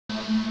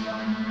Hi,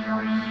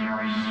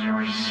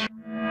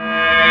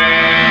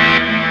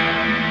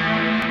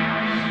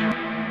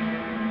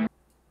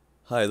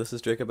 this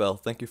is JaycubL.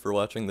 Thank you for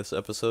watching this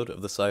episode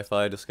of the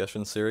SciPhi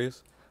discussion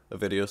series, a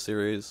video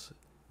series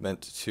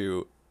meant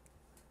to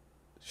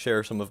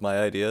share some of my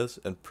ideas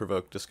and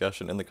provoke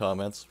discussion in the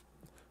comments,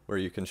 where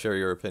you can share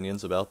your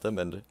opinions about them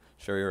and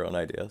share your own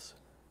ideas.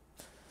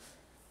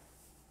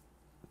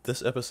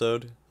 This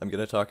episode, I'm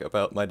going to talk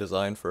about my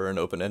design for an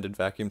open-ended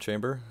vacuum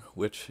chamber,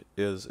 which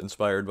is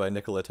inspired by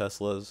Nikola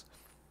Tesla's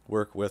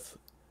work with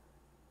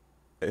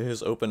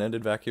his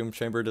open-ended vacuum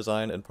chamber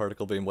design and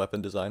particle beam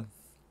weapon design.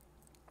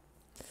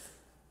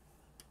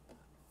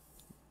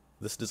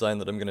 This design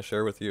that I'm going to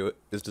share with you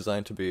is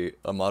designed to be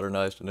a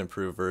modernized and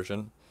improved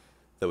version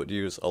that would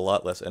use a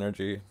lot less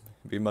energy,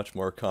 be much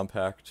more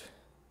compact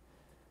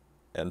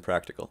and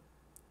practical.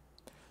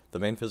 The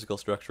main physical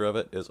structure of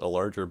it is a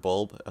larger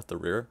bulb at the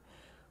rear,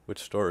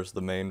 which stores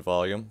the main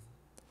volume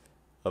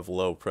of as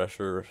low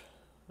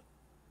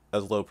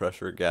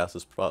pressure gas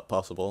as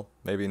possible,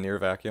 maybe near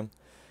vacuum,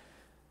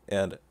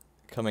 and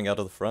coming out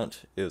of the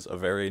front is a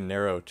very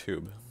narrow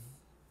tube.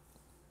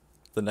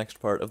 The next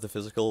part of the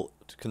physical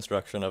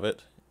construction of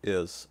it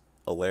is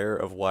a layer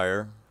of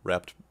wire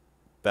wrapped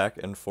back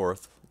and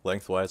forth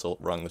lengthwise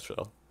along the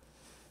shell.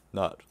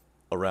 Not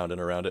around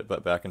and around it,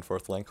 but back and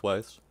forth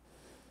lengthwise.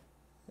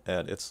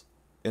 And it's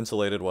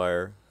insulated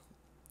wire.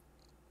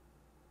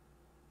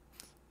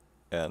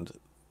 And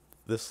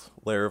this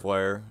layer of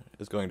wire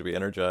is going to be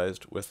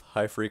energized with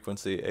high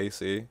frequency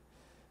AC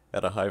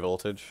at a high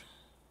voltage.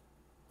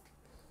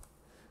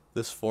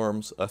 This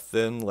forms a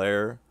thin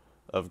layer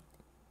of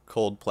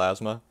cold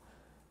plasma,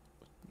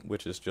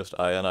 which is just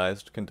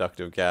ionized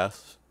conductive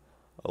gas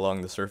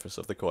along the surface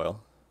of the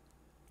coil.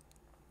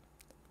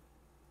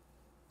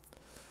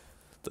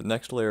 The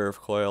next layer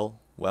of coil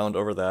wound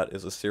over that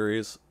is a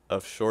series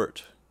of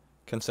short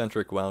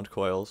concentric wound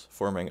coils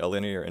forming a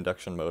linear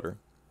induction motor.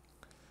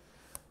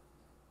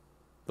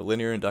 The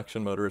linear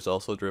induction motor is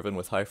also driven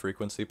with high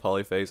frequency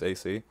polyphase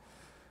AC,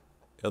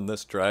 and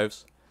this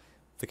drives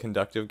the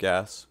conductive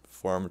gas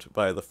formed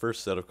by the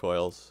first set of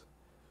coils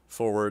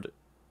forward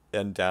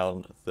and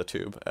down the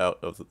tube out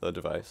of the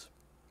device.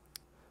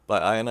 By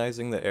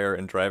ionizing the air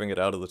and driving it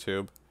out of the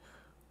tube,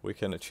 we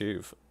can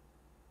achieve,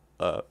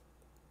 at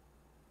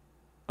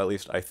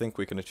least I think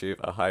we can achieve,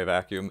 a high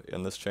vacuum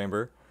in this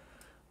chamber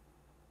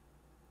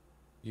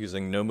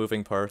using no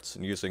moving parts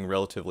and using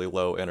relatively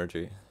low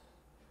energy.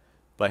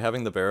 By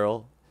having the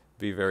barrel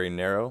be very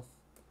narrow,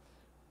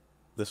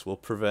 this will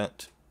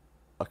prevent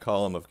a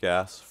column of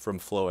gas from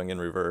flowing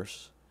in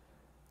reverse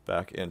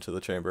back into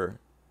the chamber.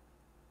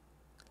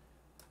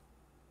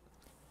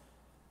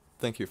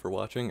 Thank you for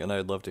watching, and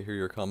I'd love to hear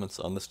your comments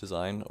on this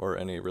design or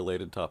any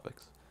related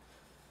topics.